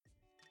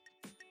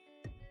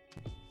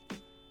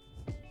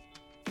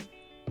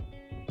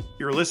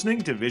You're listening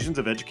to Visions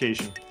of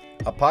Education,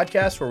 a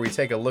podcast where we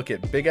take a look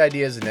at big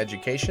ideas in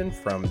education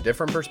from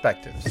different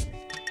perspectives.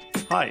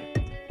 Hi,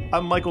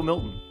 I'm Michael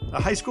Milton, a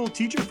high school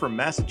teacher from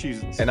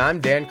Massachusetts. And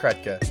I'm Dan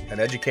Kretka, an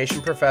education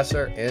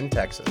professor in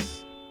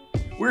Texas.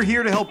 We're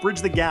here to help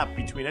bridge the gap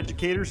between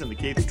educators in the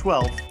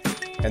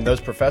K-12 and those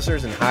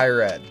professors in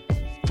higher ed.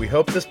 We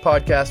hope this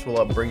podcast will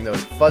help bring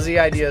those fuzzy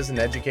ideas in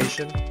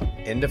education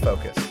into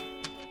focus.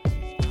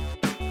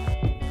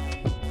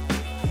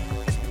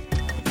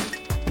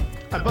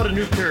 I bought a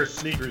new pair of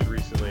sneakers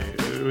recently.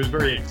 It was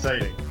very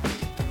exciting.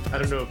 I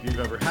don't know if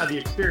you've ever had the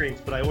experience,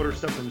 but I order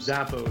stuff from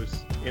Zappos,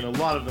 and a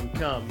lot of them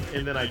come,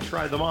 and then I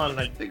try them on, and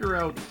I figure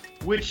out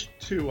which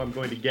two I'm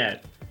going to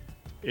get.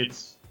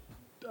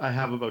 I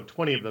have about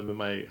 20 of them in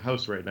my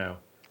house right now.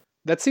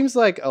 That seems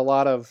like a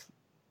lot of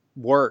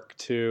work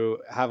to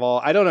have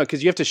all, I don't know,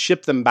 because you have to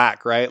ship them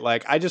back, right?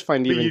 Like, I just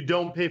find But you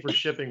don't pay for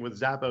shipping with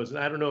Zappos, and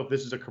I don't know if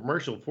this is a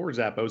commercial for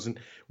Zappos, and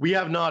we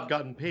have not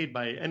gotten paid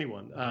by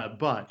anyone.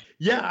 But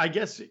yeah, I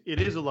guess it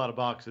is a lot of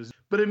boxes.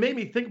 But it made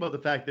me think about the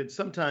fact that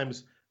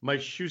sometimes my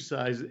shoe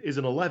size is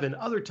an 11,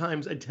 other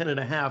times a 10 and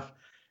a half,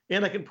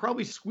 and I can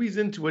probably squeeze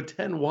into a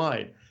 10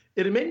 wide.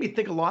 It made me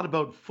think a lot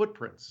about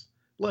footprints.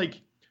 Like,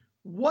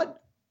 what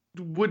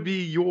would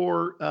be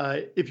your,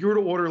 if you were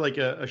to order like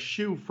a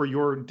shoe for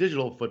your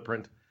digital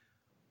footprint,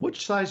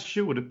 which size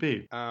shoe would it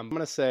be? I'm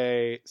going to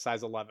say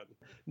size 11.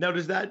 Now,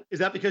 is that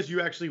because you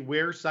actually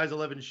wear size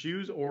 11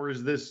 shoes, or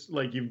is this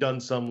like you've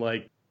done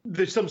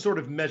there's some sort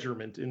of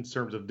measurement in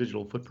terms of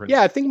digital footprint?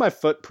 Yeah, I think my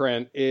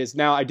footprint is,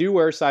 now I do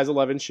wear size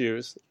 11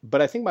 shoes,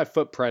 but I think my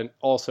footprint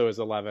also is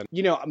 11.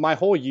 You know, my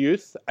whole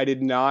youth, I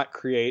did not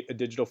create a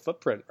digital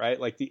footprint, right?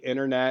 Like the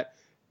internet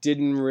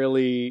didn't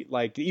really,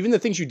 like, even the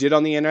things you did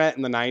on the internet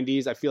in the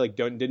 90s, I feel like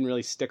didn't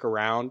really stick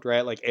around,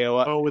 right? Like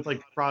AOL. Oh, with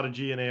like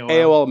Prodigy and AOL.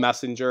 AOL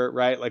Messenger,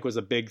 right? Like was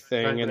a big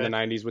thing in the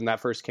 90s when that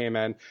first came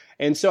in.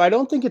 And so I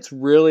don't think it's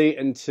really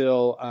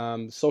until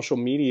social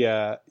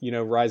media,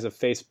 rise of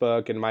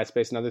Facebook and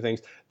MySpace and other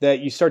things, that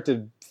you start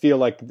to feel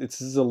like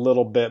this is a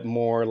little bit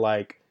more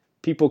like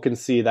people can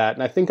see that.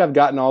 And I think I've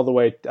gotten all the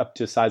way up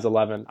to size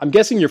 11. I'm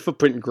guessing your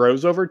footprint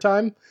grows over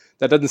time.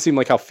 That doesn't seem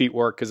like how feet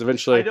work, because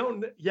eventually... I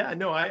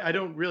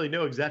don't really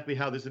know exactly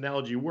how this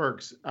analogy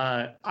works.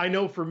 I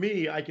know for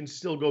me, I can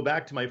still go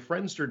back to my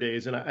Friendster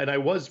days, and I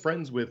was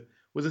friends with,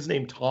 was his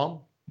name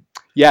Tom?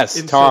 Yes,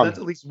 and Tom. So that's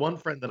at least one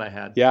friend that I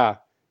had. Yeah.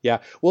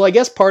 Well, I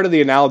guess part of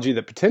the analogy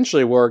that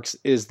potentially works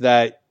is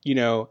that,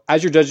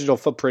 as your digital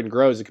footprint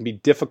grows, it can be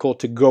difficult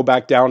to go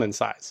back down in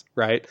size,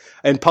 right?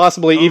 And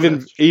possibly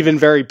even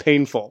very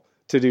painful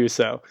to do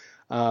so.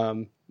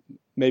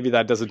 Maybe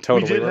that doesn't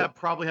totally work. We did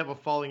probably have a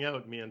falling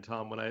out, me and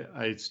Tom, when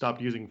I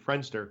stopped using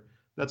Friendster.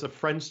 That's a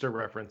Friendster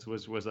reference,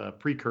 was a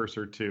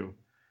precursor to,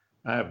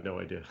 I have no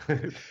idea.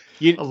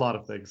 A lot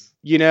of things.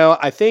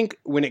 I think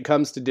when it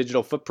comes to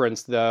digital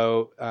footprints,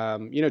 though,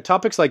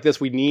 topics like this,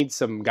 we need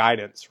some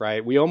guidance,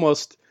 right? We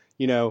almost,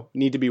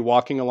 need to be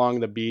walking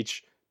along the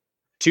beach,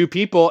 two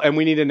people, and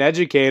we need an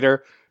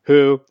educator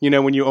who,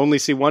 when you only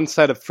see one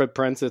set of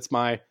footprints, it's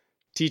my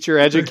teacher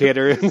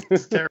educator.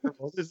 It's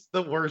terrible. This is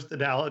the worst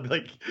analogy.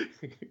 Like,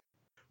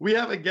 we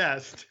have a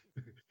guest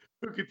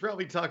who could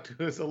probably talk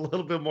to us a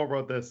little bit more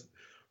about this.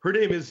 Her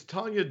name is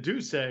Tanya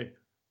Duce.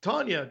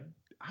 Tanya,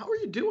 how are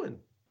you doing?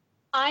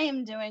 I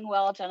am doing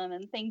well,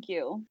 gentlemen. Thank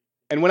you.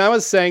 And when I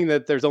was saying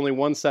that there's only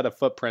one set of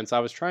footprints, I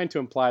was trying to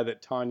imply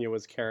that Tanya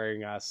was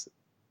carrying us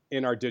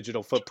in our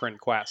digital footprint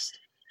quest.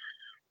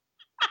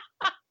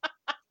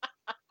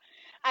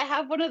 I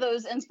have one of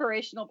those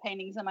inspirational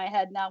paintings in my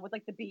head now with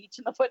like the beach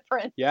and the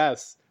footprint.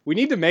 Yes. We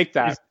need to make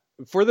that.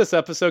 For this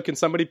episode, can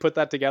somebody put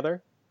that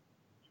together?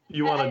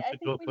 You want a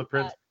digital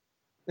footprint?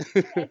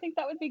 I think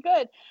that would be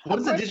good. What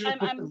does a digital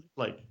footprint look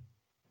like?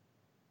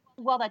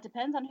 Well, that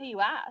depends on who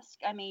you ask.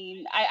 I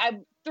mean, I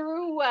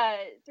through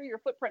your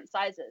footprint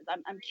sizes,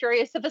 I'm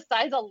curious if a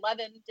size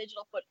 11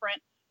 digital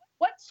footprint,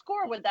 what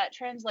score would that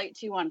translate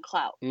to on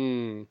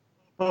Klout?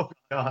 Oh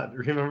God,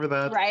 remember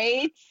that?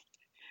 Right?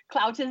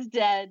 Klout is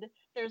dead.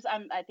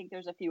 I think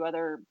there's a few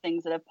other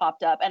things that have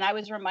popped up, and I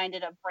was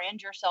reminded of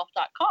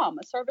brandyourself.com,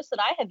 a service that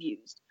I have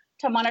used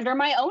to monitor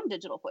my own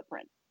digital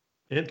footprint.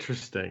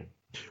 Interesting.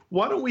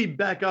 Why don't we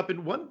back up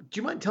do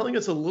you mind telling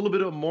us a little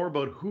bit more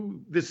about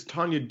who this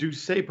Tanya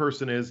Duce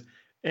person is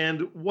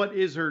and what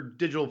is her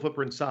digital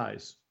footprint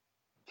size?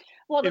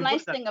 Well, the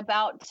nice thing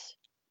about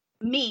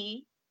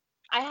me,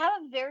 I have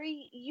a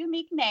very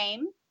unique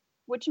name,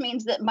 which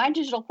means that my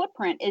digital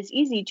footprint is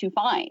easy to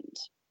find.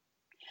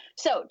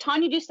 So,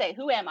 Tanya Duce,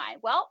 who am I?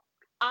 Well,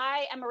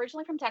 I am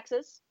originally from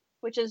Texas,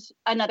 which is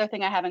another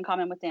thing I have in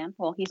common with Dan.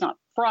 Well, he's not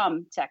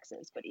from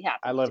Texas, but he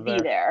happens to be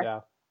there. Yeah.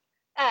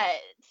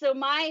 So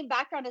my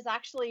background is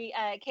actually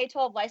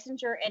K-12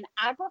 licensure in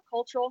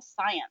agricultural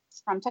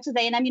science from Texas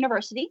A&M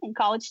University in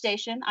College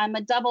Station. I'm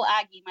a double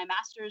Aggie. My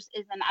master's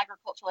is in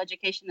agricultural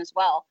education as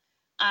well.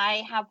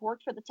 I have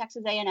worked for the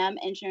Texas A&M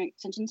Engineering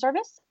Extension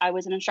Service. I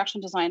was an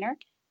instructional designer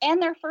and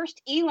their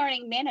first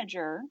e-learning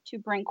manager to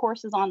bring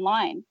courses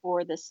online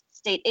for this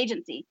state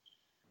agency.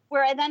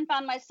 where I then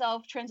found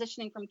myself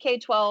transitioning from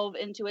K-12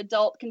 into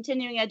adult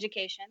continuing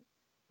education.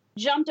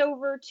 Jumped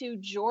over to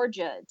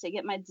Georgia to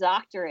get my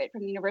doctorate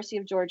from the University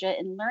of Georgia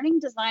in learning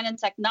design and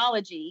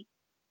technology.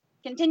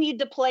 Continued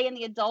to play in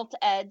the adult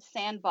ed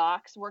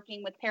sandbox,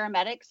 working with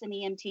paramedics and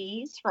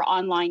EMTs for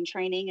online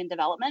training and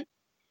development.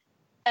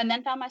 And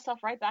then found myself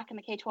right back in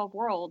the K-12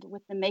 world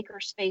with the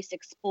makerspace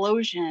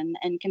explosion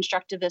and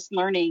constructivist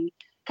learning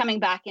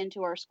coming back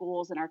into our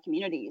schools and our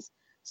communities.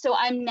 So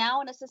I'm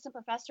now an assistant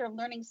professor of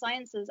learning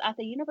sciences at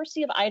the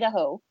University of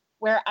Idaho,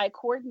 where I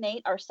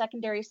coordinate our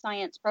secondary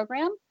science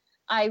program.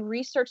 I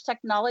research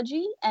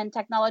technology and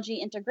technology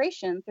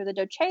integration through the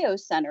Docheo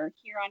Center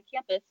here on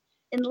campus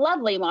in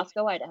lovely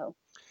Moscow, Idaho.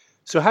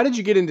 So how did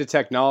you get into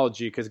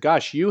technology? Because,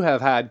 gosh, you have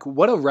had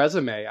what a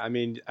resume. I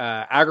mean,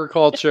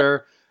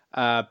 agriculture,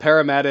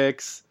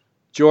 paramedics,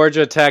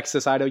 Georgia,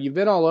 Texas, Idaho. You've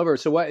been all over.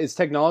 So what, has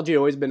technology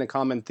always been a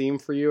common theme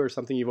for you or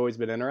something you've always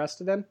been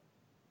interested in?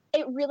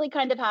 It really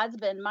kind of has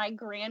been. My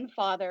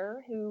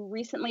grandfather, who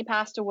recently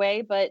passed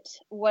away, but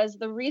was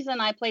the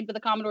reason I played with the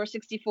Commodore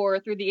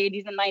 64 through the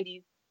 80s and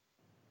 90s,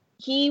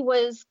 he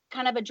was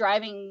kind of a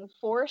driving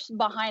force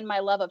behind my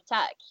love of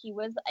tech. He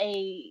was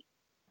a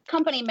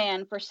company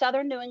man for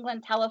Southern New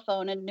England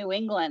Telephone in New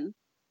England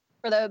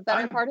for the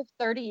better part of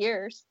 30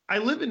 years. I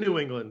live in New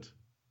England.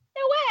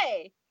 No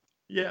way.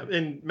 Yeah,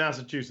 in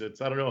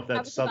Massachusetts. I don't know if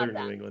that's Southern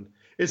New England.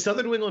 Is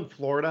Southern New England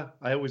Florida?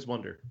 I always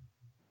wonder.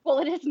 Well,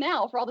 it is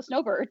now for all the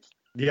snowbirds.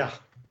 Yeah.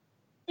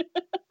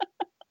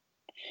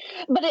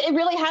 But it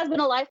really has been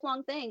a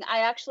lifelong thing. I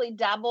actually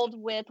dabbled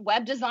with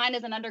web design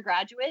as an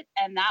undergraduate,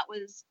 and that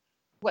was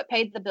what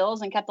paid the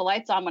bills and kept the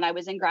lights on when I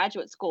was in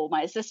graduate school.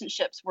 My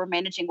assistantships were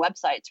managing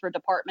websites for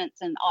departments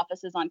and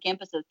offices on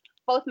campuses,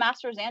 both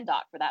masters and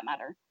doc for that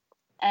matter.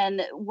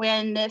 And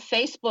when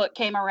Facebook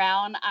came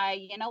around,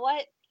 you know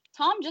what?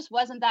 Tom just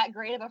wasn't that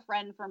great of a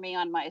friend for me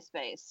on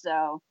MySpace.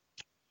 So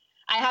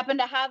I happened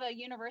to have a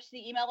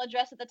university email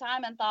address at the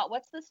time and thought,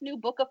 what's this new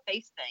Book of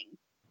Face thing?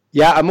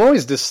 Yeah, I'm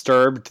always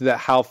disturbed that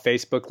how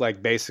Facebook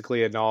like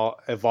basically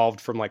evolved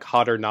from like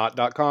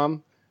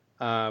hotornot.com.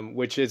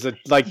 Which is a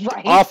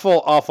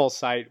awful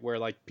site where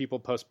like people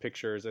post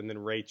pictures and then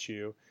rate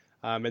you.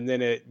 And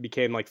then it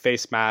became like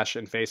Face Smash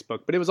and Facebook,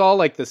 but it was all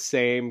like the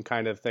same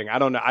kind of thing. I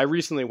don't know. I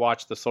recently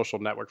watched The Social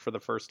Network for the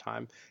first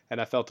time and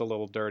I felt a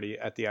little dirty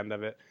at the end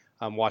of it,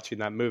 watching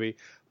that movie.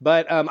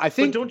 But I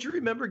think. But don't you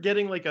remember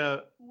getting like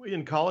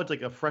in college,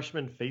 like a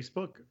freshman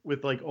Facebook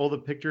with like all the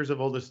pictures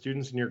of all the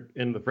students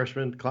in the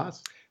freshman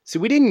class? See,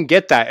 we didn't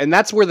get that, and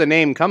that's where the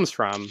name comes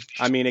from.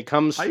 I mean, it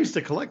comes. I used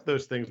to collect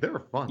those things; they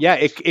were fun. Yeah,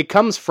 it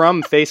comes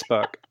from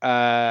Facebook.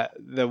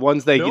 The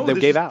ones they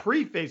gave out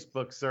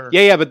pre-Facebook, sir.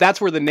 Yeah, but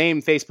that's where the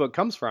name Facebook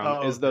comes from.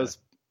 Those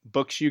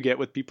books you get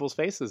with people's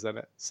faces in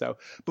it. So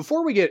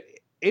before we get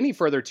any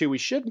further, we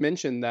should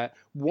mention that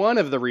one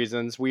of the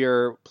reasons we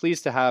are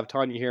pleased to have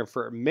Tanya here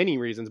for many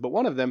reasons, but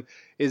one of them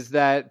is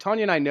that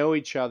Tanya and I know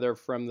each other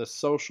from the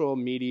social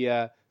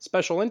media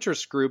special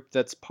interest group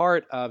that's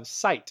part of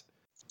SITE.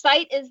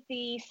 SITE is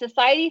the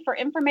Society for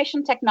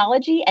Information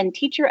Technology and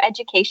Teacher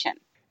Education.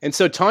 And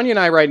so Tanya and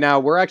I right now,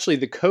 we're actually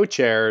the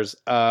co-chairs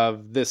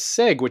of this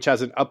SIG, which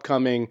has an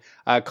upcoming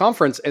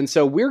conference. And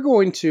so we've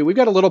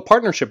got a little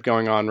partnership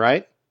going on,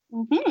 right?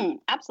 Mm-hmm,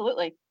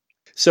 absolutely.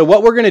 So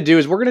what we're going to do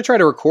is we're going to try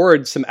to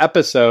record some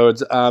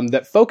episodes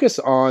that focus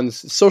on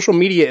social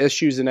media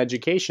issues in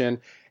education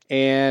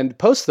and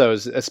post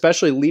those,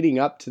 especially leading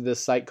up to this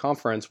SITE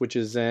conference, which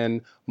is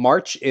in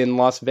March in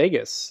Las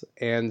Vegas.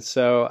 And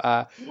so,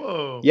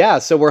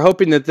 so we're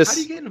hoping that this. How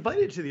do you get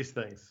invited to these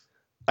things?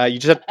 You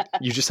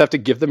just have to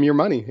give them your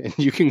money, and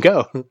you can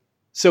go.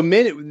 So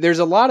there's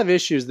a lot of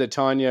issues that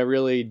Tanya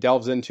really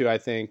delves into, I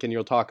think, and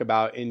you'll talk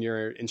about in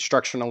your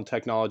instructional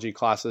technology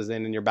classes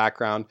and in your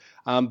background.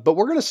 But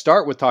we're going to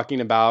start with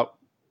talking about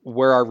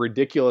where our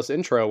ridiculous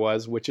intro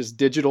was, which is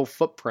digital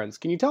footprints.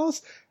 Can you tell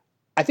us?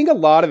 I think a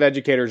lot of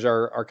educators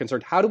are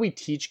concerned. How do we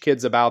teach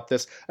kids about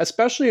this,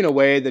 especially in a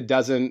way that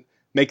doesn't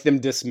make them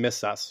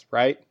dismiss us,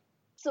 right?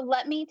 So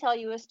let me tell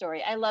you a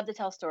story. I love to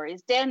tell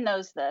stories. Dan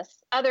knows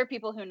this. Other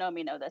people who know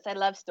me know this. I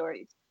love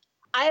stories.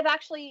 I have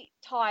actually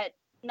taught,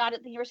 not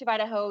at the University of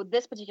Idaho,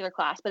 this particular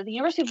class, but at the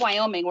University of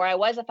Wyoming, where I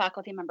was a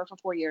faculty member for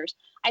 4 years.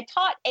 I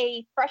taught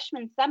a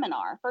freshman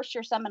seminar,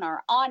 first-year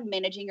seminar, on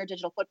managing your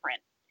digital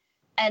footprint.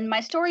 And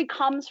my story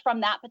comes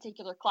from that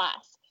particular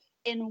class.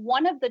 In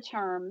one of the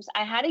terms,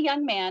 I had a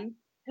young man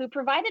who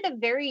provided a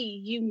very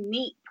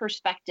unique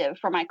perspective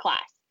for my class.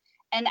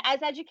 And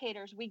as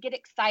educators, we get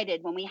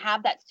excited when we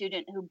have that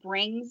student who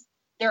brings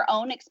their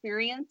own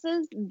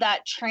experiences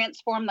that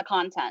transform the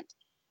content.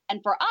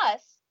 And for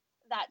us,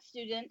 that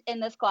student in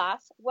this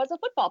class was a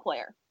football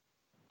player.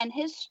 And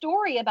his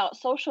story about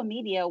social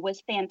media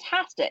was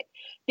fantastic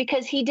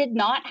because he did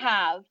not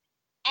have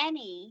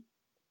any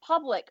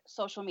public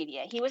social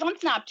media. He was on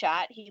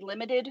Snapchat. He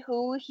limited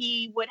who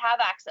he would have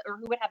access or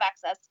who would have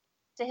access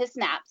to his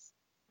snaps.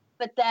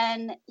 But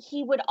then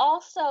he would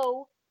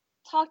also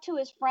talk to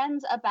his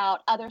friends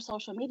about other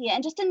social media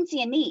and just didn't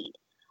see a need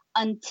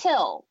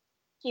until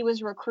he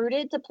was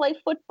recruited to play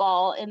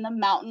football in the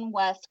Mountain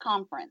West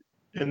Conference.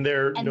 And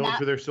they're known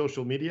for their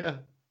social media?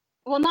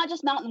 Well, not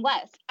just Mountain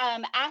West.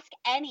 Ask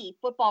any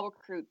football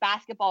recruit,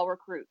 basketball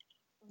recruit.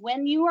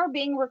 When you are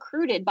being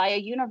recruited by a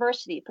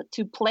university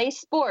to play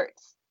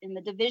sports in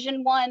the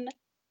Division I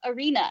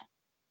arena,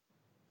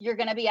 you're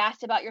going to be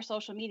asked about your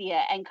social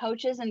media, and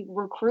coaches and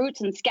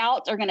recruits and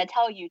scouts are going to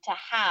tell you to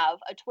have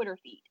a Twitter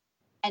feed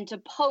and to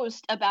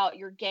post about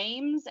your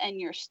games and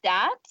your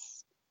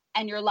stats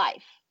and your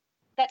life.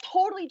 That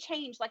totally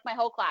changed like my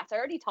whole class. I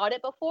already taught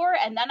it before,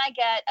 and then I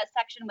get a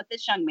section with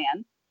this young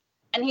man,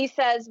 and he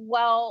says,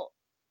 well,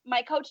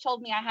 my coach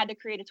told me I had to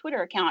create a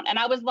Twitter account. And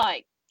I was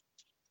like,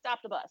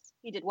 stop the bus.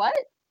 He did what?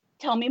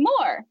 Tell me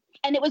more.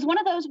 And it was one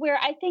of those where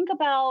I think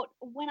about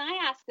when I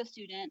ask a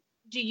student,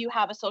 do you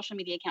have a social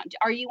media account?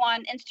 Are you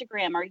on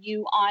Instagram? Are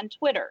you on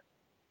Twitter?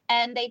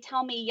 And they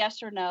tell me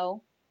yes or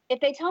no. If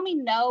they tell me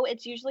no,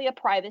 it's usually a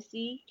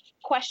privacy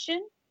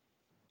question,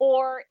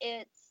 or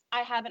it's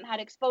I haven't had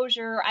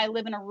exposure. I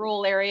live in a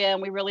rural area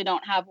and we really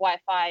don't have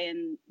Wi-Fi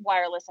and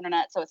wireless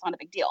internet, so it's not a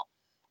big deal.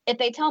 If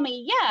they tell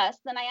me yes,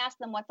 then I ask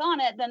them what's on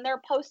it. Then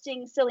they're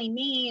posting silly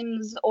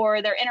memes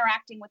or they're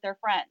interacting with their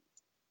friends.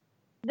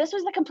 This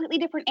was a completely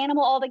different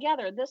animal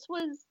altogether. This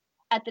was,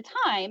 at the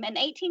time, an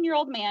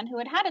 18-year-old man who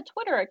had a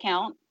Twitter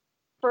account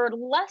for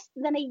less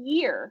than a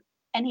year,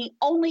 and he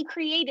only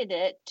created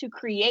it to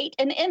create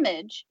an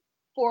image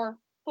for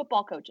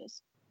football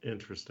coaches.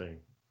 Interesting.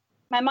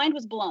 My mind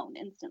was blown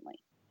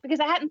instantly because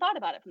I hadn't thought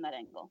about it from that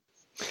angle.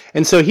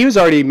 And so he was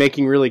already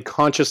making really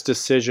conscious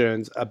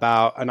decisions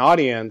about an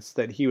audience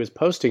that he was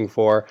posting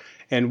for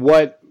and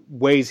what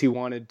ways he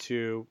wanted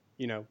to,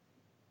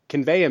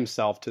 convey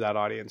himself to that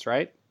audience,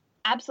 right?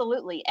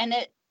 Absolutely. And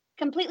it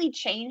completely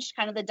changed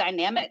kind of the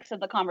dynamics of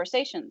the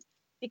conversations,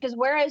 because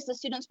whereas the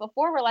students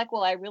before were like,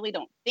 well, I really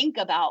don't think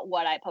about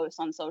what I post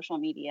on social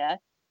media,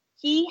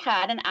 he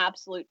had an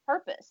absolute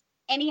purpose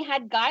and he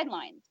had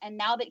guidelines. And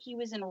now that he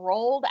was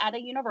enrolled at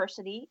a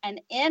university and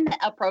in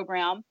a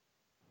program,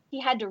 he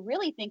had to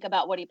really think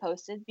about what he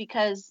posted,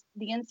 because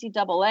the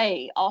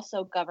NCAA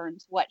also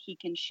governs what he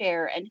can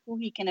share and who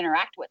he can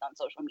interact with on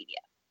social media.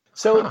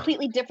 So a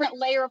completely different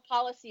layer of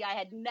policy I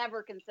had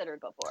never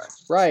considered before.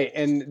 Right.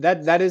 And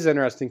that is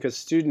interesting, because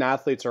student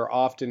athletes are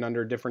often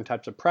under different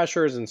types of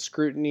pressures and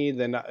scrutiny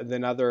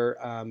than other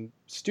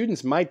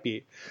students might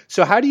be.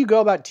 So how do you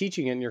go about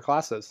teaching in your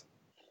classes?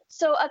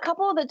 So a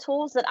couple of the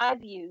tools that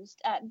I've used,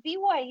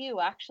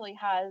 BYU actually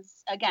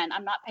has, again,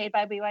 I'm not paid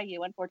by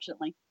BYU,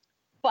 unfortunately,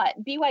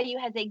 but BYU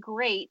has a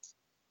great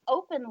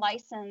open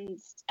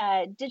licensed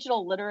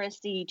digital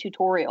literacy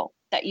tutorial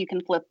that you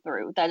can flip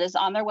through that is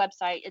on their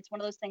website. It's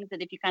one of those things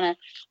that if you kind of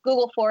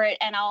Google for it,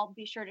 and I'll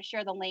be sure to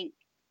share the link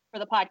for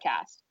the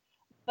podcast.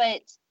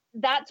 But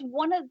that's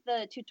one of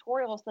the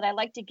tutorials that I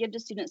like to give to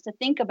students to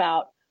think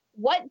about,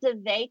 what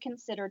do they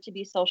consider to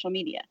be social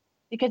media?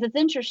 Because it's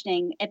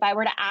interesting, if I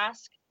were to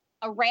ask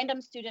a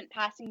random student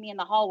passing me in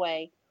the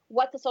hallway,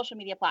 what's a social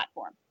media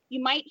platform?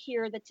 You might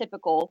hear the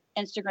typical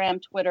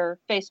Instagram, Twitter,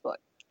 Facebook.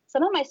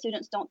 Some of my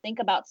students don't think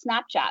about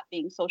Snapchat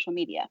being social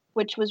media,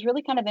 which was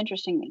really kind of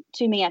interesting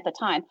to me at the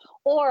time.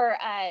 Or,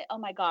 oh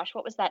my gosh,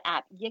 what was that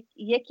app? Yik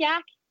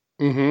Yak?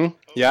 Mm-hmm.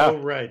 Yeah. Oh,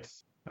 right.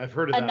 I've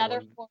heard of that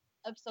Another form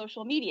of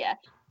social media.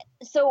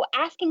 So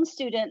asking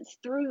students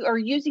through or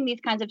using these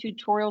kinds of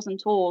tutorials and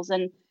tools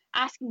and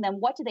asking them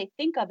what do they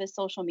think of as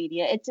social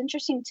media, it's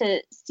interesting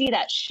to see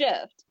that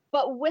shift.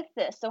 But with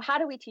this, so how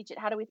do we teach it?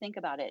 How do we think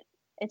about it?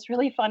 It's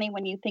really funny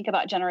when you think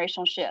about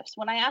generational shifts.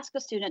 When I ask a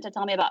student to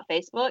tell me about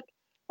Facebook,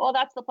 well,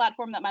 that's the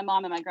platform that my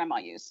mom and my grandma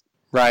use.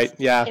 Right,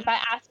 yeah. If I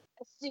ask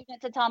a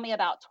student to tell me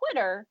about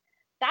Twitter,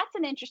 that's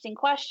an interesting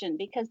question,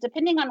 because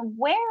depending on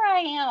where I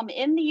am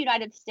in the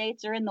United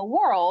States or in the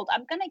world,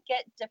 I'm going to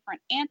get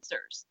different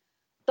answers.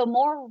 The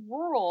more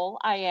rural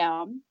I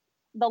am,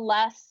 the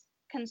less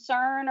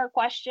concern or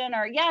question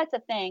or, yeah, it's a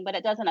thing, but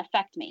it doesn't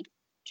affect me.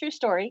 True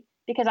story.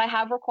 Because I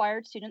have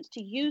required students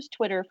to use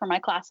Twitter for my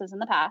classes in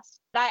the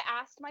past. I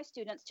asked my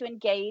students to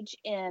engage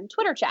in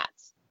Twitter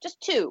chats, just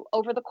 2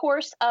 over the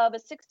course of a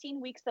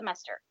 16-week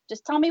semester.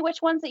 Just tell me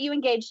which ones that you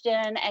engaged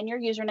in and your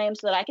username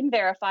so that I can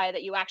verify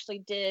that you actually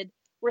did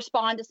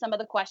respond to some of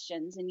the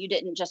questions and you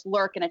didn't just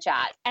lurk in a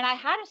chat. And I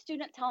had a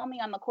student tell me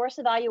on the course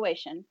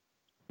evaluation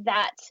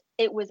that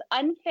it was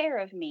unfair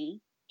of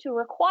me to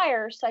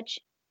require such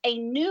a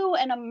new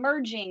and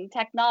emerging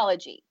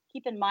technology.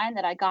 Keep in mind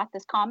that I got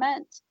this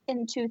comment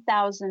in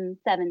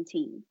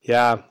 2017.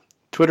 Yeah.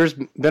 Twitter's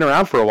been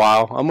around for a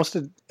while.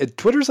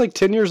 Twitter's like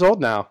 10 years old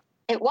now.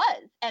 It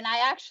was. And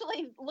I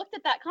actually looked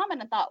at that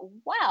comment and thought,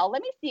 wow,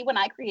 let me see when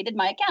I created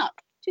my account.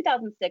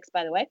 2006,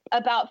 by the way,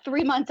 about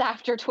 3 months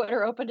after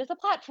Twitter opened as a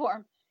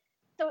platform.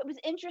 So it was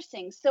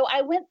interesting. So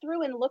I went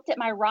through and looked at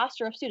my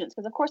roster of students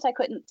because, of course, I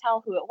couldn't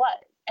tell who it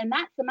was. And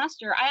that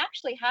semester, I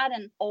actually had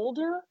an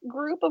older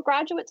group of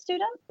graduate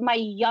students. My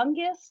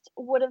youngest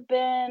would have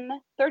been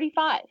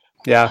 35.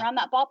 Yeah. Around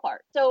that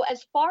ballpark. So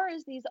as far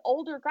as these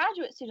older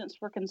graduate students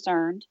were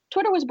concerned,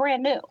 Twitter was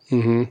brand new.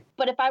 Mm-hmm.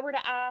 But if I were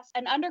to ask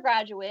an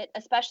undergraduate,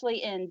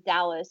 especially in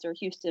Dallas or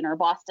Houston or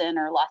Boston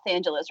or Los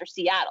Angeles or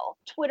Seattle,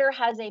 Twitter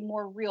has a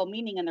more real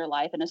meaning in their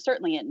life and is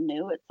certainly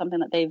new. It's something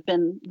that they've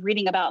been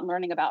reading about and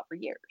learning about for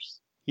years.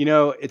 You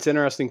know, it's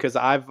interesting because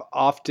I've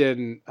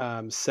often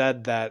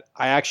said that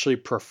I actually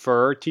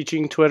prefer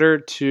teaching Twitter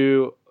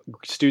to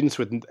students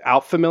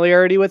without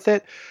familiarity with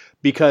it,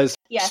 because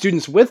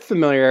students with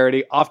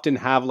familiarity often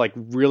have like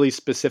really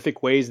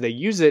specific ways they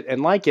use it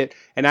and like it,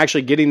 and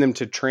actually getting them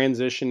to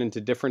transition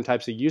into different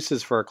types of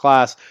uses for a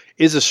class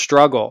is a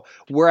struggle.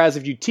 Whereas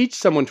if you teach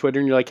someone Twitter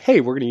and you're like, hey,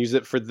 we're going to use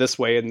it for this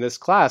way in this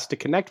class to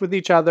connect with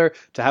each other,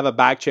 to have a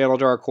back channel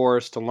to our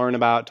course, to learn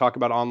about, talk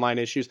about online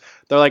issues,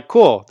 they're like,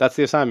 cool, that's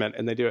the assignment,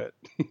 and they do it.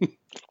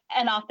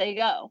 And off they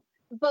go.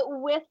 But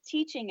with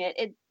teaching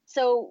it,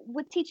 so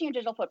with teaching your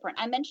digital footprint,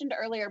 I mentioned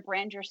earlier,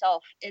 Brand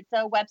Yourself. It's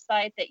a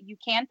website that you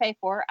can pay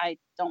for. I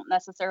don't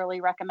necessarily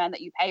recommend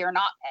that you pay or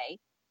not pay.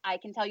 I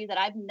can tell you that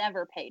I've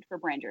never paid for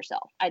Brand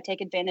Yourself. I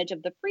take advantage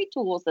of the free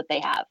tools that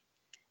they have.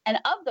 And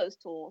of those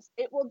tools,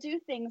 it will do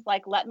things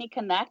like let me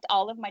connect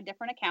all of my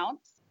different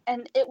accounts,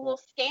 and it will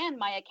scan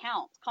my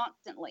accounts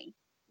constantly,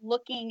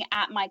 looking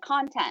at my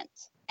content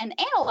and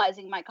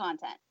analyzing my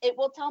content. It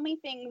will tell me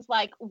things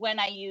like when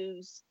I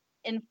use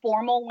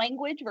informal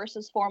language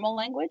versus formal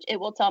language. It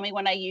will tell me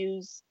when I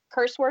use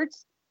curse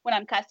words, when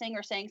I'm cussing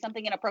or saying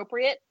something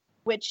inappropriate,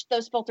 which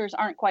those filters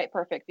aren't quite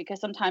perfect because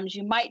sometimes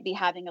you might be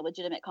having a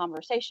legitimate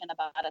conversation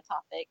about a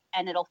topic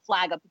and it'll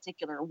flag a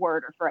particular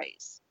word or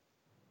phrase.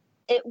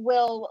 It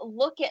will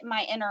look at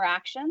my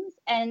interactions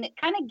and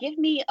kind of give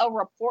me a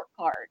report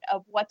card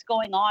of what's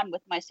going on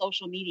with my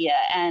social media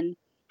and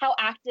how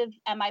active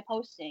am I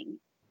posting.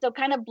 So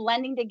kind of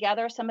blending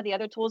together some of the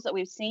other tools that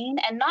we've seen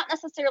and not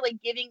necessarily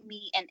giving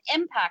me an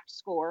impact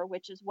score,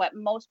 which is what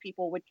most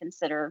people would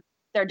consider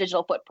their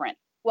digital footprint.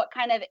 What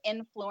kind of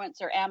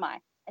influencer am I?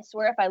 I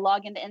swear if I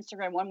log into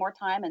Instagram one more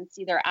time and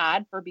see their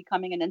ad for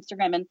becoming an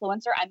Instagram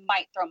influencer, I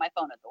might throw my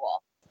phone at the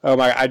wall. Oh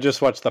my, I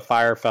just watched the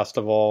Fire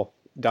Festival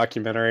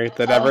documentary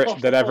that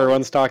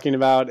everyone's talking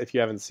about. If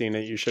you haven't seen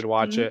it, you should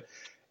watch it.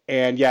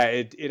 And yeah,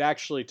 it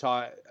actually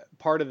taught...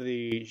 Part of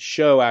the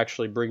show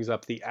actually brings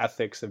up the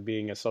ethics of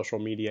being a social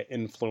media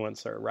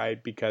influencer,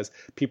 right? Because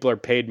people are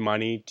paid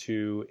money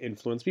to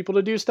influence people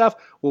to do stuff.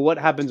 Well, what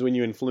happens when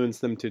you influence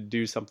them to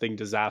do something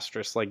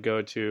disastrous, like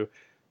go to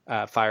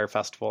Fire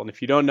Festival? And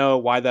if you don't know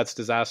why that's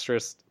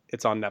disastrous,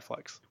 it's on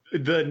Netflix.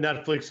 The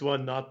Netflix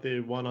one, not the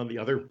one on the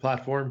other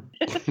platform.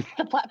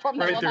 The platform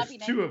that will not be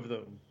named. There's two of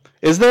them.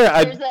 Is there?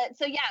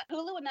 So yeah,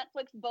 Hulu and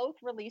Netflix both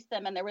released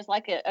them, and there was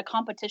like a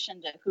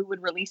competition to who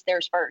would release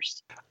theirs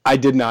first. I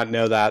did not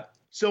know that.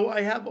 So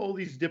I have all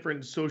these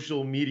different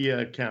social media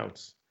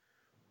accounts.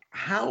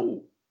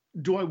 How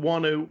do I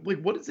want to,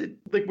 like, what is it?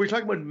 Like, we're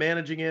talking about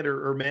managing it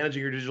or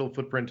managing your digital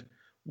footprint.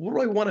 What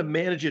do I want to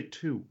manage it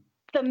to?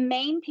 The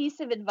main piece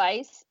of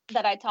advice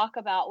that I talk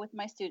about with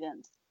my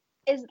students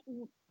is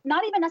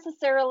not even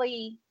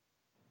necessarily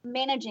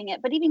managing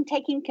it, but even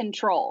taking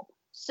control.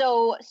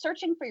 So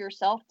searching for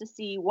yourself to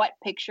see what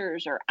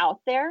pictures are out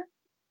there.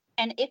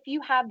 And if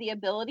you have the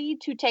ability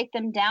to take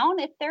them down,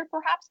 if they're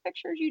perhaps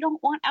pictures you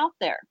don't want out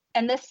there.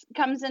 And this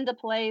comes into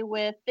play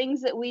with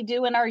things that we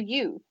do in our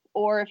youth,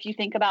 or if you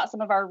think about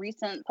some of our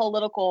recent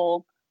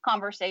political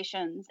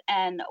conversations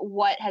and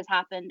what has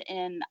happened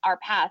in our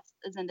past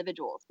as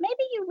individuals.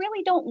 Maybe you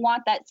really don't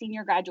want that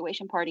senior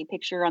graduation party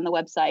picture on the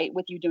website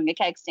with you doing a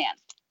keg stand.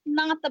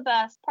 Not the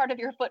best part of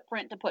your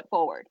footprint to put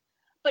forward.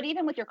 But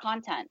even with your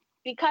content,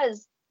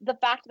 because the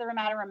fact of the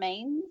matter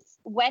remains,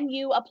 when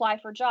you apply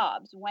for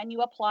jobs, when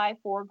you apply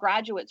for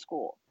graduate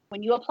school,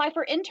 when you apply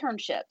for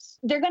internships,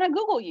 they're going to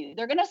Google you.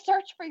 They're going to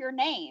search for your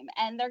name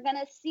and they're going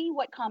to see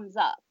what comes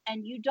up.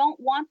 And you don't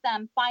want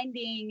them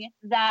finding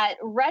that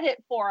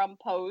Reddit forum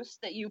post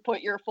that you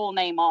put your full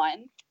name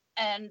on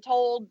and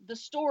told the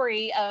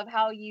story of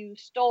how you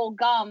stole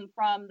gum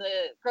from the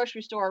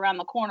grocery store around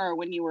the corner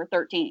when you were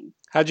 13.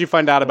 How'd you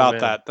find out about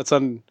that?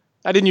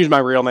 I didn't use my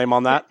real name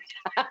on that.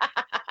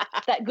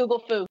 That Google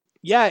foo.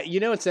 Yeah, you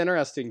know, it's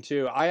interesting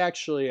too. I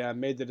actually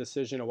made the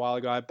decision a while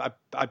ago.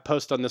 I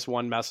post on this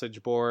one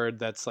message board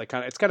that's like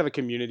it's kind of a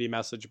community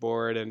message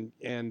board, and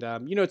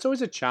you know, it's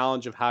always a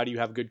challenge of how do you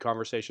have good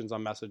conversations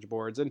on message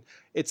boards, and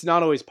it's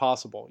not always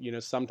possible. You know,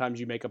 sometimes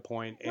you make a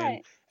point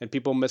and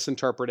people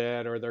misinterpret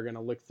it, or they're going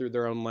to look through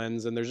their own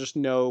lens, and there's just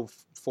no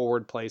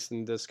forward place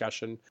in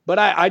discussion. But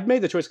I'd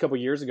made the choice a couple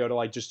of years ago to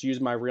like just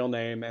use my real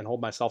name and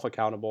hold myself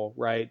accountable,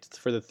 right,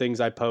 for the things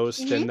I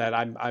post, and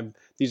that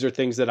these are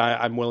things that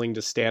I'm willing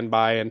to stand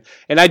by,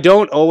 and I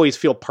don't always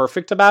feel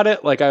perfect about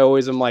it. Like I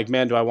always am like,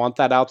 man, do I want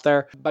that out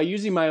there? By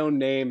using my own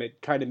name,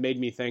 it kind of made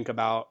me think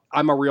about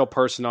I'm a real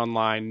person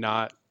online,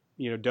 not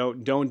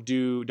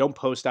don't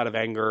post out of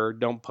anger,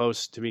 don't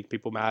post to make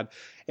people mad.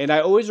 And I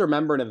always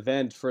remember an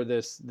event for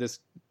this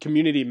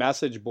community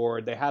message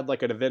board. They had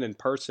like an event in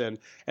person,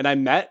 and I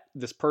met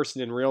this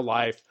person in real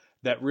life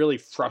that really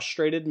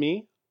frustrated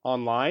me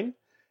online.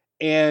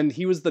 And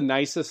he was the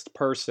nicest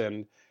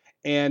person.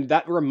 And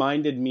that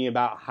reminded me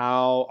about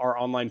how our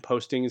online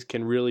postings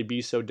can really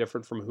be so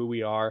different from who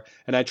we are.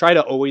 And I try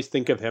to always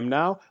think of him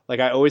now.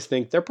 Like I always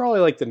think they're probably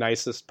like the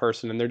nicest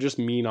person and they're just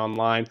mean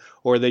online,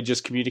 or they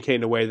just communicate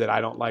in a way that I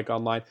don't like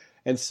online.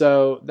 And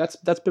so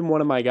that's been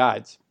one of my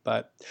guides.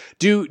 But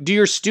do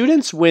your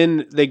students,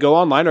 when they go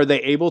online, are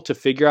they able to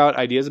figure out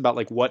ideas about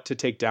like what to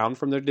take down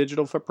from their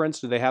digital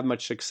footprints? Do they have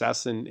much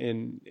success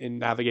in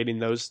navigating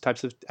those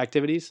types of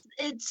activities?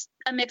 It's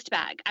a mixed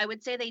bag. I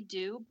would say they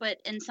do,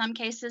 but in some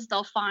cases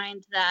they'll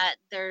find that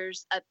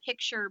there's a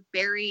picture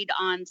buried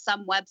on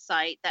some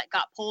website that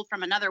got pulled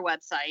from another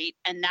website,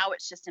 and now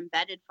it's just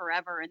embedded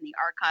forever in the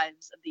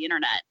archives of the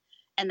internet,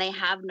 and they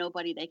have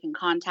nobody they can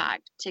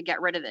contact to get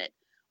rid of it.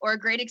 Or a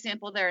great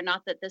example there,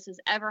 not that this has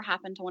ever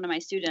happened to one of my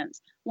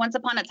students. Once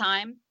upon a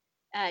time,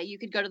 you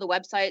could go to the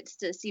websites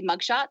to see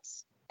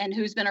mugshots and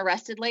who's been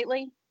arrested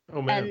lately.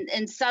 Oh, man. And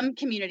in some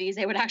communities,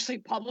 they would actually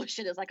publish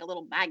it as like a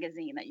little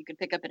magazine that you could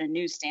pick up at a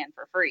newsstand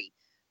for free.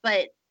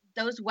 But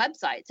those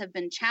websites have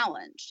been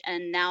challenged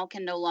and now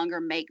can no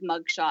longer make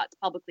mugshots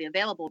publicly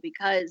available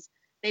because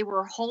they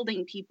were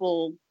holding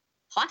people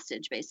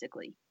hostage,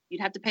 basically. You'd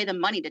have to pay them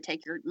money to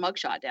take your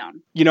mugshot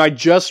down. I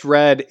just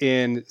read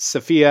in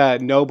Safiya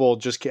Noble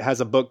just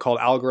has a book called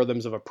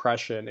Algorithms of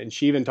Oppression. And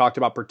she even talked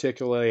about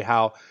particularly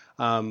how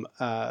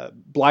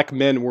Black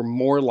men were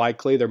more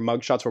likely, their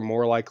mugshots were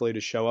more likely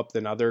to show up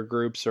than other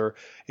groups,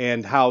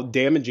 and how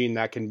damaging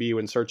that can be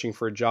when searching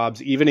for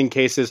jobs, even in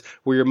cases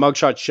where your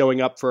mugshot's showing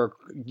up for,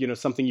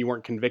 something you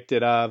weren't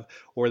convicted of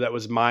or that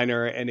was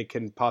minor, and it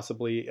can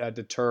possibly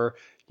deter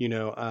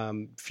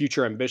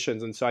future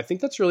ambitions. And so I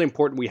think that's really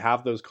important. We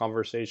have those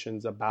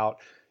conversations about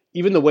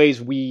even the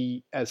ways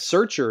we as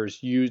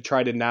searchers, you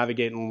try to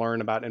navigate and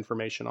learn about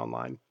information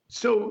online.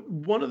 So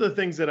one of the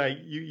things that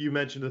you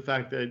mentioned, the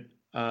fact that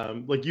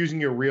like using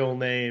your real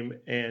name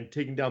and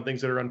taking down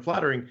things that are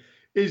unflattering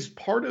is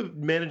part of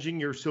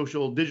managing your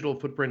social digital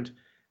footprint.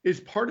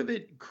 Is part of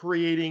it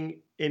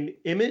creating an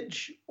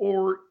image,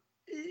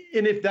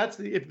 and if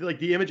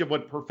the image of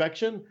what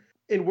perfection,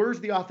 and where's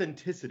the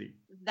authenticity?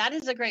 That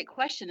is a great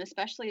question,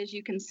 especially as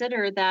you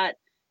consider that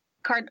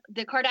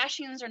the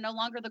Kardashians are no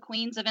longer the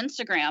queens of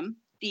Instagram.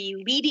 The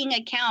leading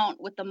account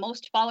with the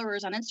most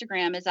followers on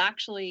Instagram is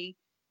actually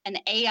an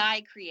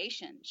AI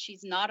creation.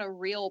 She's not a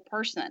real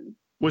person.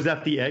 Was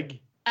that the egg?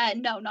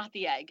 No, not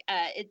the egg.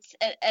 It's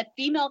a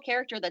female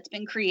character that's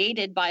been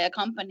created by a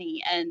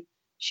company, and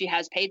she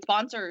has paid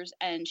sponsors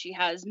and she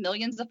has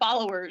millions of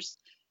followers,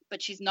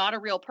 but she's not a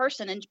real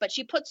person. But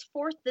she puts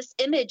forth this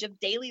image of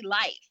daily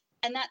life.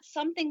 And that's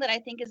something that I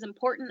think is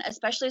important,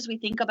 especially as we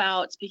think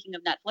about, speaking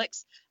of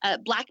Netflix,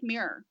 Black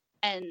Mirror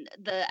and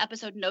the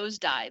episode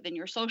Nosedive and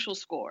your social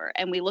score.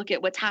 And we look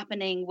at what's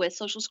happening with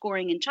social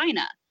scoring in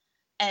China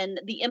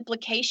and the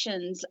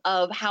implications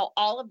of how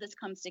all of this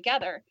comes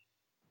together.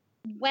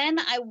 When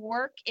I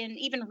work in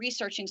even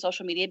researching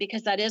social media,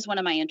 because that is one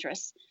of my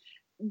interests,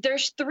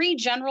 there's 3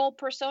 general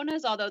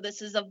personas, although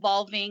this is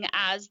evolving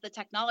as the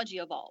technology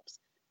evolves.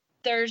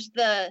 There's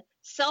the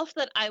self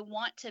that I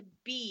want to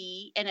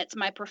be, and it's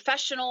my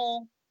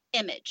professional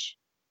image.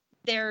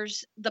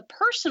 There's the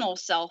personal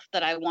self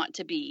that I want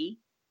to be.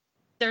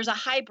 There's a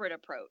hybrid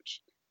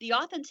approach. The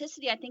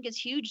authenticity, I think, is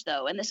huge,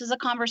 though. And this is a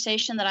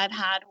conversation that I've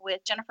had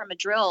with Jennifer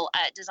Madrill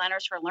at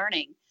Designers for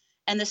Learning,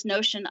 and this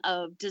notion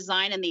of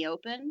design in the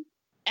open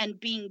and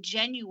being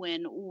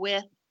genuine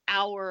with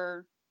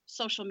our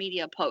social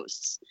media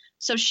posts.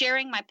 So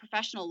sharing my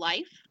professional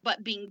life,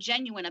 but being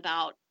genuine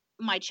about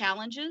my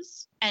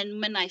challenges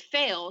and when I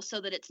fail, so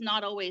that it's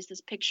not always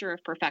this picture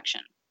of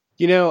perfection.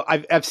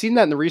 I've seen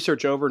that in the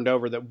research over and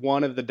over, that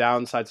one of the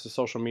downsides to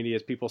social media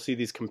is people see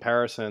these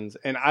comparisons,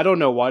 and I don't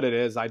know what it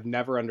is. I've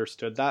never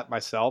understood that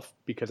myself,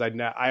 because I'd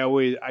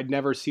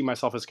never see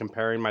myself as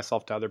comparing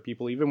myself to other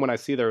people. Even when I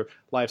see their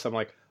lives, I'm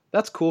like,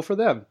 that's cool for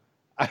them.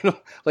 I've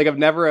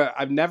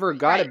never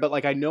got it, but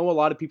like I know a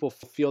lot of people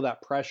feel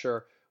that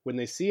pressure when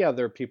they see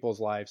other people's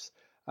lives.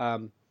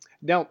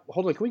 Now,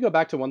 hold on. Can we go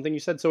back to one thing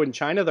you said? So in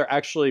China,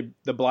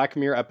 the Black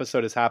Mirror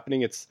episode is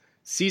happening. It's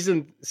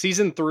season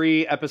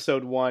 3,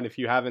 episode 1. If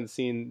you haven't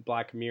seen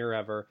Black Mirror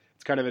ever,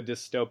 it's kind of a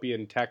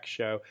dystopian tech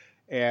show.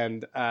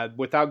 And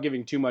without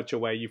giving too much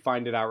away, you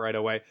find it out right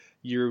away.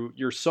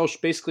 Your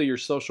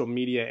social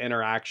media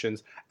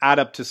interactions add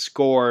up to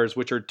scores,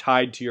 which are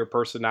tied to your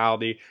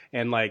personality,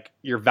 and like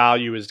your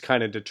value is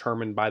kind of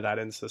determined by that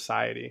in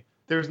society.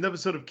 There's an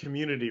episode of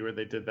Community where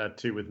they did that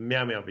too with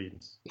Meow Meow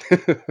Beans.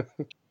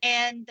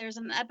 And there's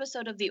an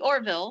episode of The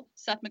Orville,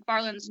 Seth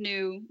MacFarlane's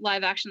new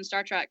live-action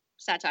Star Trek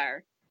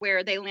satire,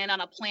 where they land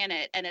on a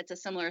planet and it's a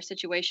similar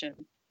situation.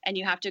 And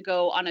you have to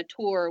go on a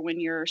tour when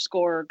your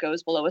score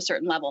goes below a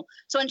certain level.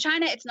 So in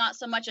China, it's not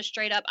so much a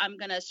straight up, I'm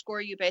going to score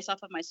you based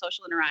off of my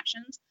social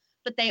interactions,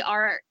 but they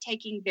are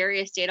taking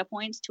various data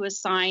points to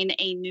assign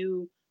a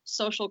new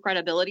social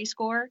credibility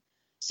score.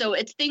 So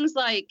it's things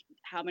like,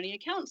 how many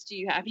accounts do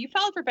you have? Have you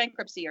filed for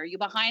bankruptcy? Are you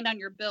behind on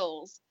your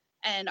bills?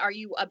 And are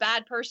you a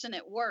bad person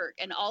at work?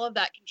 And all of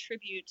that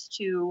contributes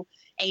to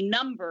a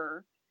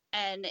number.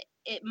 And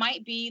it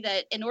might be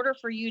that in order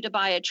for you to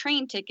buy a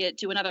train ticket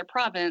to another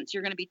province,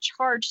 you're going to be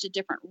charged a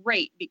different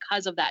rate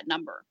because of that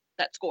number,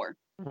 that score.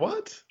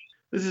 What?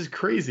 This is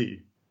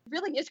crazy. It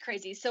really is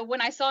crazy. So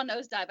when I saw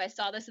Nosedive, I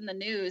saw this in the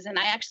news, and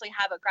I actually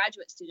have a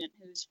graduate student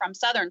who's from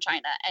southern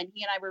China, and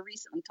he and I were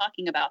recently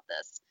talking about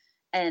this.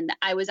 And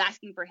I was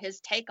asking for his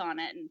take on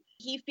it. And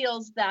he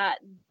feels that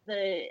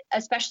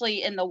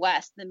especially in the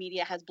West, the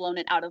media has blown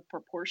it out of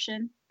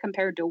proportion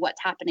compared to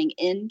what's happening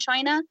in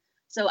China.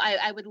 So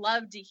I would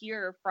love to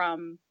hear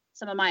from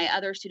some of my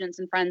other students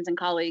and friends and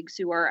colleagues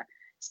who are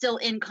still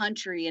in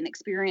country and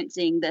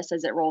experiencing this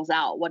as it rolls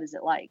out. What is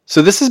it like?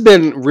 So this has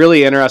been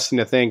really interesting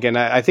to think. And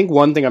I think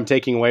one thing I'm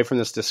taking away from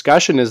this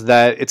discussion is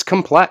that it's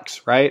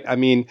complex, right? I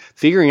mean,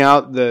 figuring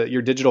out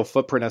your digital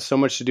footprint has so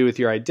much to do with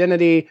your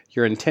identity,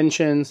 your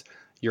intentions,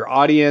 your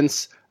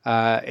audience,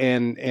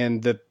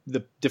 and the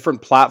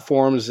different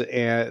platforms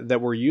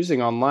that we're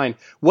using online.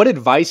 What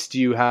advice do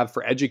you have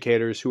for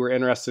educators who are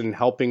interested in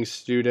helping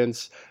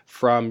students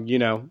from,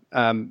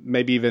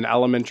 maybe even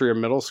elementary or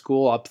middle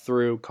school up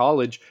through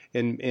college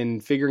in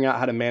figuring out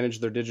how to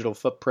manage their digital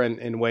footprint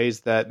in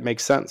ways that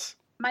make sense?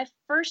 My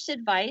first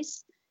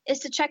advice is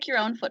to check your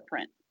own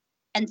footprint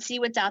and see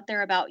what's out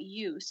there about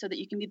you so that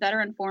you can be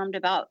better informed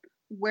about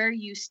where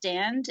you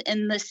stand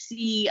in the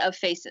sea of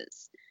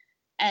faces.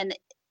 And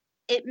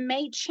it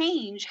may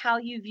change how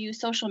you view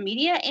social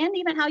media and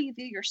even how you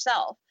view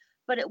yourself,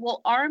 but it will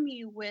arm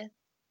you with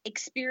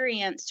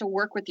experience to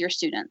work with your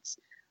students.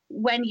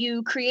 When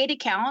you create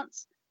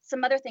accounts,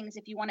 some other things,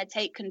 if you want to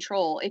take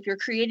control, if you're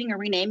creating or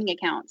renaming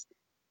accounts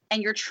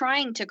and you're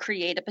trying to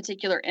create a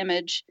particular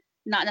image,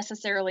 not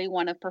necessarily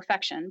one of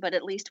perfection, but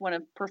at least one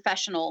of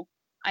professional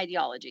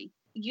ideology,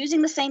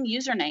 using the same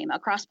username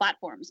across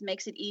platforms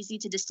makes it easy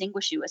to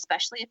distinguish you,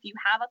 especially if you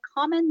have a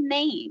common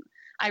name.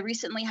 I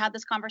recently had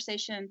this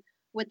conversation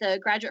with a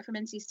graduate from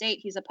NC State.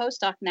 He's a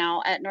postdoc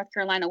now at North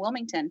Carolina,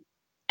 Wilmington,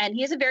 and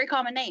he has a very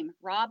common name,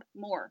 Rob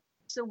Moore.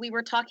 So we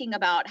were talking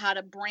about how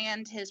to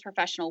brand his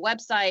professional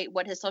website,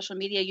 what his social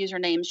media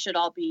usernames should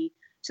all be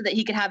so that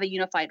he could have a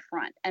unified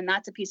front. And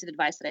that's a piece of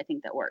advice that I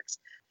think that works.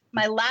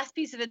 My last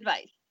piece of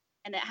advice,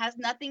 and it has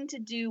nothing to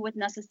do with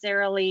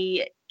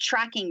necessarily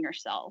tracking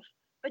yourself,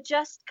 but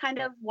just kind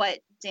of what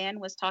Dan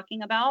was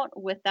talking about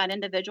with that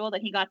individual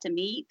that he got to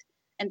meet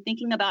and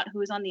thinking about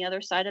who's on the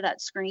other side of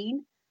that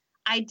screen.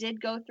 I did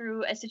go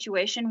through a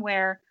situation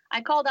where I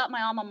called out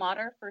my alma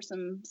mater for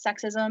some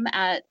sexism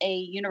at a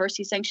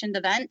university-sanctioned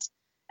event,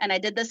 and I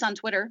did this on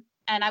Twitter,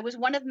 and I was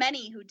one of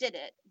many who did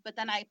it, but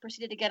then I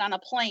proceeded to get on a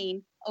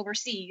plane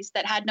overseas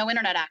that had no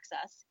internet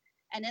access,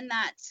 and in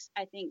that,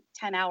 I think,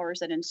 10 hours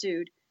that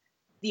ensued,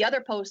 the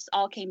other posts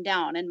all came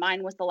down, and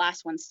mine was the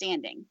last one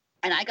standing,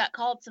 and I got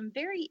called some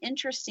very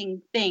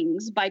interesting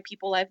things by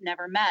people I've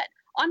never met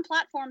on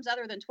platforms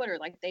other than Twitter,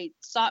 like they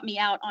sought me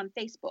out on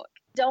Facebook.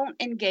 Don't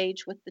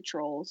engage with the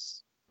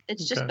trolls.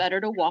 It's just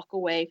better to walk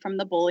away from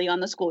the bully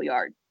on the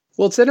schoolyard.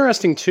 Well, it's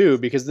interesting too,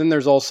 because then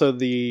there's also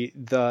the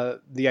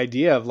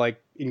idea of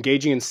like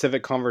engaging in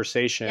civic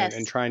conversation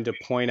and trying to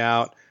point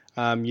out,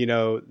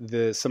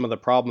 some of the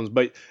problems.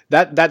 But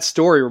that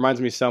story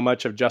reminds me so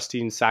much of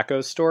Justine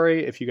Sacco's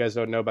story. If you guys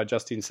don't know about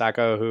Justine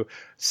Sacco, who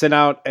sent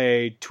out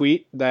a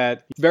tweet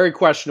that very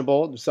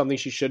questionable, something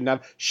she shouldn't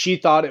have. She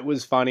thought it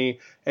was funny,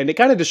 and it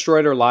kind of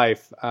destroyed her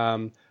life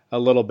a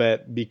little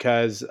bit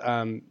because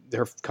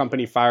her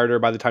company fired her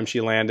by the time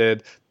she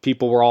landed.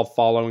 People were all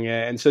following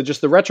it. And so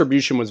just the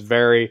retribution was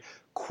very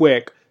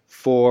quick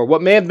for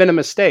what may have been a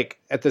mistake.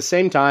 At the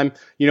same time,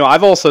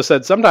 I've also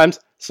said sometimes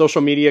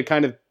social media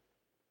kind of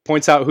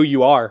points out who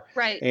you are.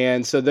 Right.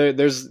 And so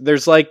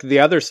there's like the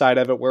other side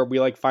of it where we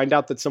like find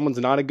out that someone's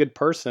not a good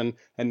person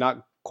and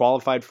not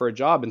qualified for a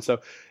job. And so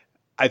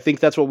I think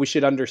that's what we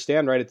should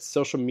understand, right? It's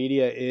social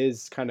media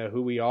is kind of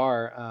who we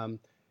are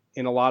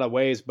in a lot of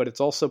ways, but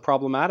it's also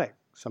problematic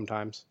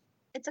sometimes.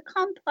 It's a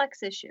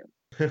complex issue.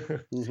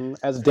 Mm-hmm.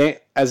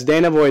 As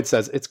Dana Boyd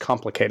says, it's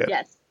complicated.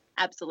 Yes,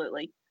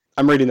 absolutely.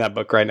 I'm reading that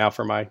book right now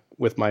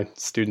with my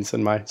students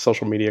in my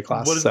social media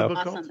class. What is the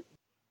book called?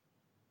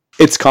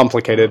 It's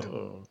Complicated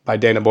by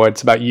Dana Boyd.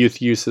 It's about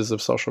youth uses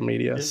of social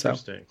media.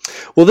 Interesting.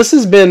 Well, this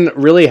has been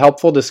really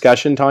helpful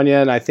discussion, Tanya,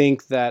 and I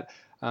think that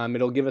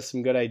it'll give us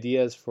some good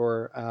ideas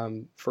for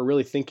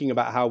really thinking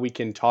about how we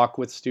can talk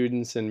with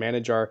students and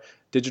manage our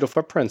digital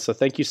footprint. So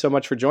thank you so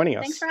much for joining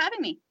us. Thanks for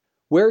having me.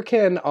 Where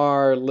can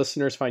our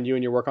listeners find you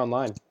and your work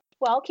online?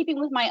 Well, keeping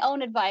with my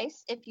own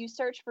advice, if you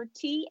search for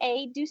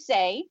T.A.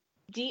 Dousay,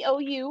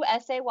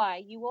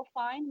 Dousay, you will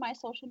find my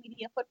social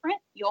media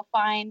footprint. You'll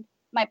find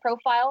my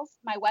profiles,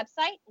 my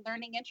website,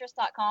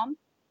 learninginterest.com.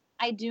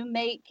 I do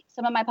make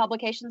some of my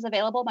publications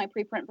available, my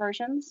preprint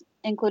versions,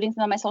 including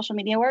some of my social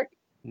media work.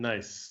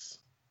 Nice.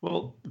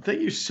 Well,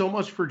 thank you so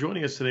much for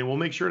joining us today. We'll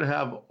make sure to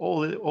have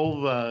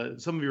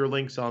some of your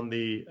links on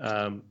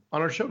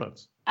our show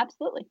notes.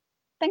 Absolutely.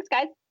 Thanks,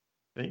 guys.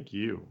 Thank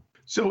you.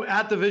 So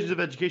at the Visions of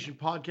Education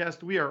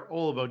podcast, we are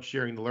all about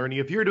sharing the learning.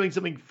 If you're doing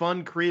something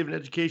fun, creative in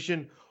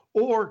education,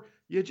 or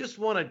you just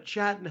want to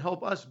chat and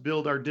help us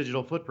build our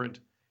digital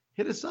footprint,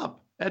 hit us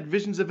up at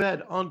Visions of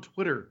Ed on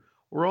Twitter.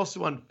 We're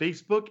also on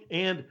Facebook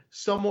and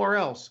somewhere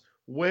else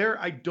where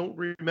I don't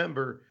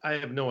remember. I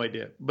have no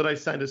idea, but I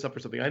signed us up for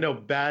something. I know,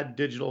 bad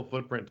digital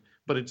footprint,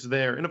 but it's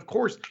there. And of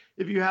course,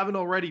 if you haven't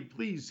already,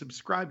 please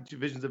subscribe to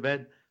Visions of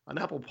Ed on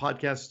Apple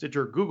Podcasts,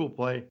 Stitcher, Google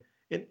Play,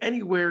 and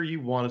anywhere you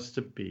want us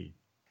to be.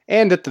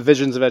 And at the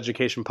Visions of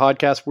Education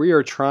podcast, we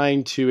are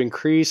trying to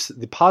increase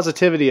the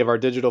positivity of our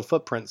digital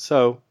footprint.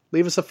 So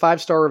leave us a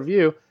 5-star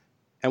review,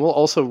 and we'll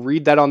also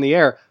read that on the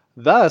air,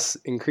 thus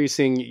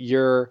increasing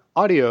your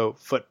audio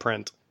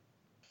footprint.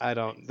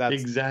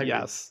 Exactly.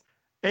 Yes.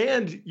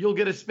 And you'll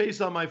get a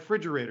space on my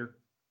refrigerator,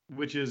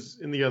 which is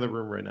in the other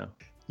room right now.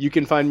 You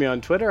can find me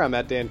on Twitter. I'm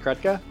at Dan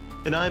Kretka.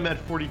 And I'm at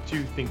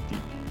 42 Think Deep.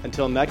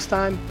 Until next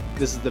time,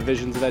 this is the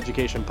Visions of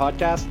Education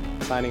podcast,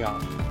 signing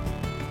off.